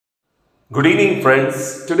Good evening,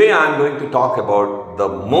 friends. Today I am going to talk about the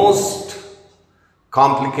most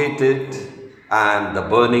complicated and the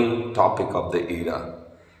burning topic of the era,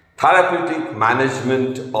 therapeutic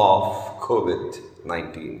management of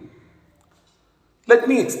COVID-19. Let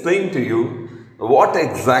me explain to you what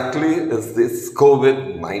exactly is this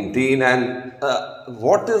COVID-19 and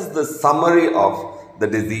what is the summary of the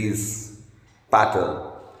disease pattern.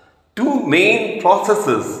 Two main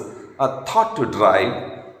processes are thought to drive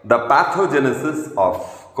the pathogenesis of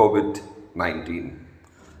COVID-19.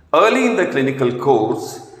 Early in the clinical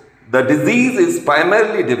course, the disease is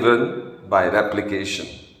primarily driven by replication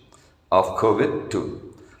of COVID-2.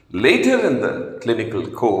 Later in the clinical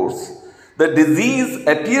course, the disease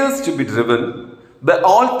appears to be driven by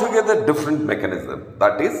altogether different mechanism,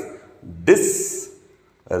 that is,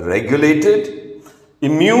 dysregulated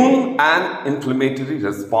immune and inflammatory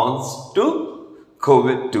response to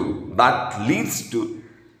COVID-2 that leads to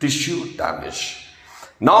tissue damage.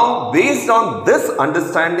 Now, based on this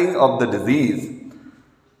understanding of the disease,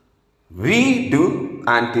 we do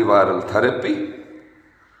antiviral therapy,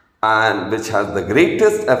 and which has the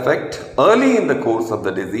greatest effect early in the course of the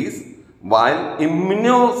disease, while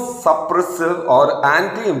immunosuppressive or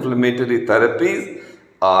anti-inflammatory therapies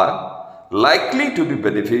are likely to be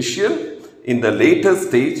beneficial in the later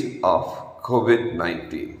stage of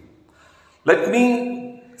COVID-19. Let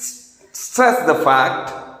me stress the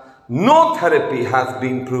fact no therapy has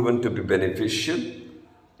been proven to be beneficial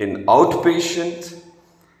in outpatients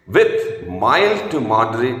with mild to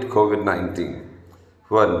moderate COVID-19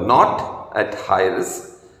 who are not at high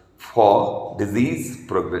risk for disease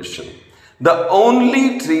progression. The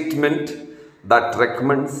only treatment that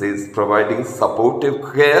recommends is providing supportive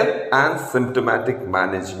care and symptomatic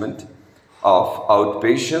management of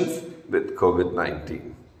outpatients with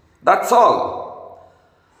COVID-19. That's all.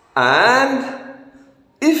 And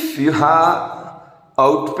if you have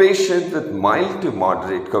outpatients with mild to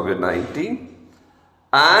moderate COVID-19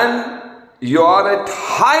 and you are at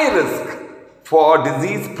high risk for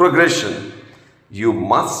disease progression, you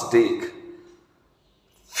must take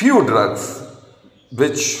few drugs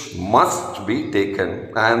which must be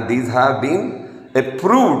taken, and these have been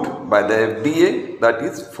approved by the FDA, that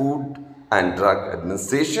is Food and Drug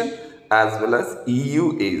Administration, as well as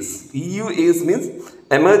EUAs. EUAs means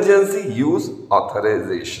Emergency Use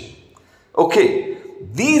Authorization. Okay,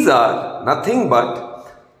 these are nothing but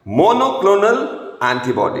monoclonal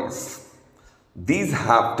antibodies. These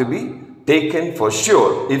have to be taken for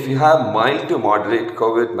sure if you have mild to moderate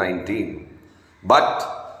COVID-19, but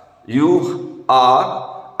you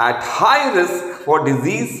are at high risk for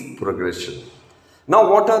disease progression. Now,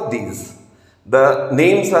 what are these? The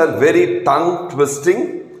names are very tongue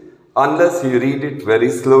twisting. Unless you read it very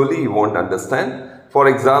slowly, you won't understand. For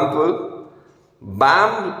example,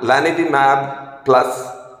 bamlanivimab plus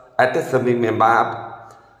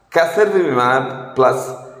atezolizumab, casirivimab plus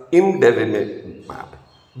imdevimab.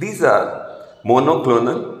 These are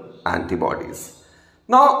monoclonal antibodies.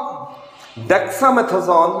 Now,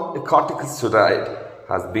 dexamethasone, a corticosteroid,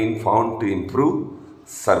 has been found to improve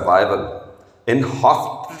survival in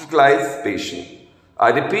hospitalized patients.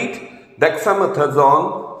 I repeat,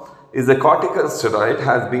 dexamethasone is a corticosteroid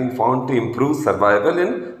has been found to improve survival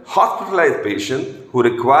in hospitalized patients who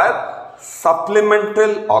require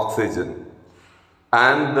supplemental oxygen,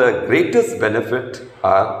 and the greatest benefit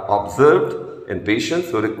are observed in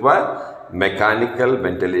patients who require mechanical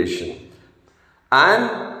ventilation. And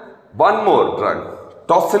one more drug,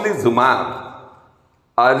 tocilizumab,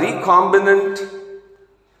 a recombinant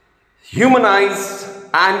humanized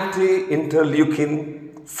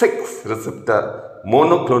anti-interleukin 6 receptor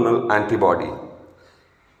monoclonal antibody.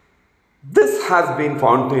 This has been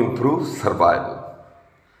found to improve survival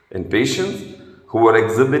in patients who are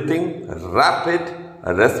exhibiting rapid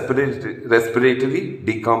respiratory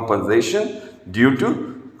decompensation due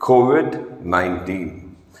to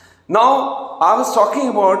COVID-19. Now, I was talking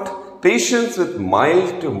about patients with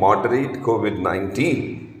mild to moderate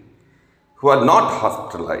COVID-19 who are not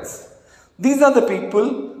hospitalized. These are the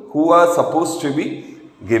people who are supposed to be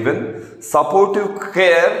given supportive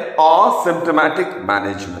care or symptomatic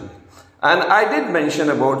management. And I did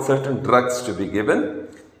mention about certain drugs to be given.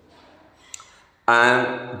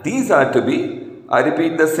 And these are to be, I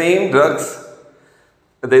repeat, the same drugs.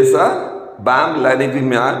 These are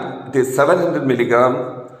bamlanivimab, it is 700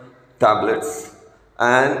 milligram tablets.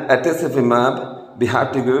 And atezolizumab, we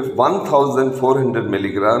have to give 1400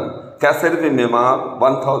 milligram. Casirivimab,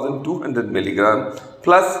 1200 milligram,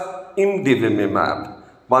 plus imdevimab,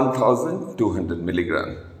 1200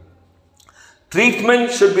 milligram. Treatment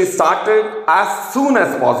should be started as soon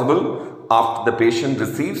as possible after the patient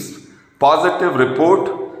receives positive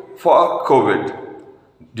report for COVID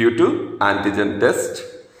due to antigen test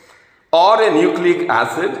or a nucleic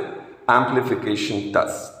acid amplification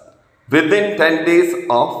test within 10 days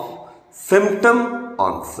of symptom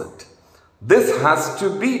onset. This has to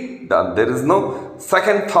be done. There is no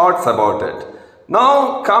second thoughts about it.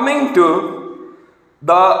 Now coming to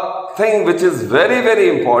the thing which is very, very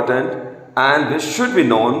important and which should be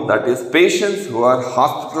known, that is patients who are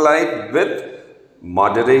hospitalized with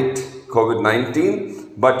moderate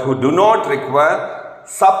COVID-19 but who do not require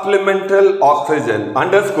supplemental oxygen,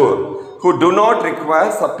 underscore, who do not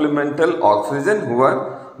require supplemental oxygen, who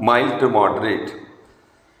are mild to moderate.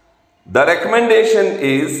 The recommendation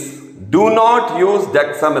is do not use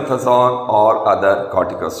dexamethasone or other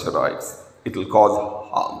corticosteroids. It will cause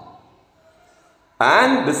harm.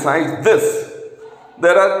 And besides this,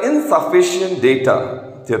 there are insufficient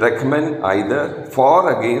data to recommend either for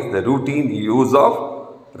or against the routine use of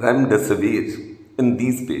remdesivir in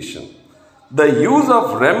these patients. The use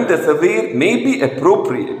of remdesivir may be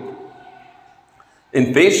appropriate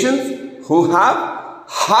in patients who have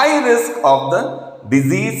high risk of the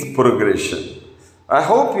disease progression. I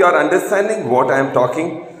hope you are understanding what I am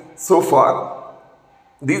talking so far.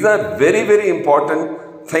 These are very, very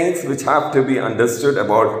important things which have to be understood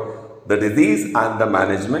about the disease and the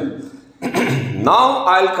management. Now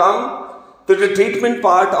I'll come to the treatment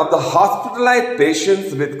part of the hospitalized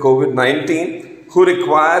patients with COVID-19 who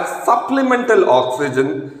require supplemental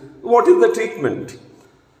oxygen. What is the treatment?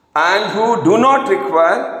 And who do not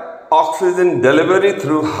require oxygen delivery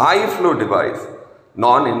through high flow device,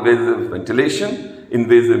 non-invasive ventilation,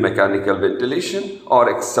 invasive mechanical ventilation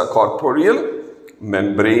or extracorporeal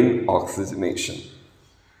membrane oxygenation.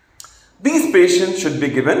 These patients should be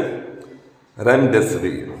given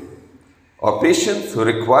remdesivir, or patients who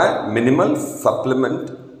require minimal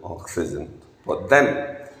supplement oxygen. For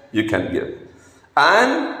them you can give.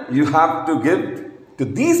 And you have to give to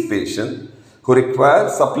these patients who require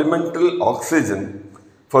supplemental oxygen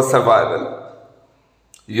for survival.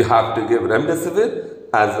 You have to give remdesivir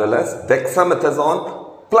as well as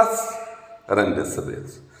dexamethasone plus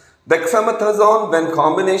remdesivir. Dexamethasone, when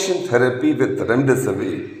combination therapy with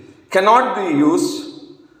remdesivir, cannot be used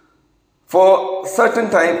for certain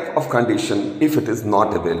type of condition if it is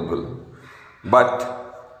not available. But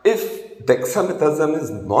if dexamethasone is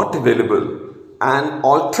not available, an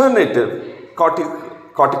alternative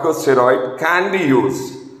corticosteroid can be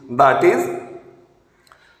used, that is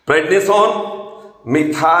prednisone,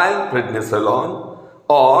 methylprednisolone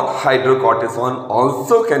or hydrocortisone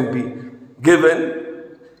also can be given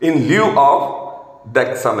in lieu of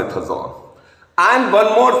dexamethasone. And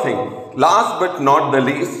one more thing, last but not the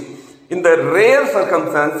least, in the rare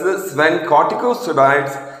circumstances when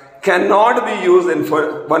corticosteroids cannot be used in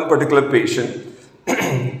for one particular patient,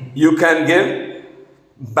 you can give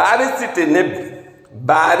baricitinib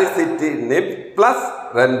plus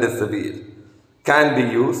remdesivir can be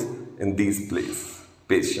used in these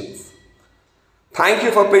patients. Thank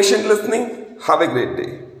you for patient listening. Have a great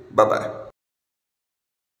day. Bye-bye.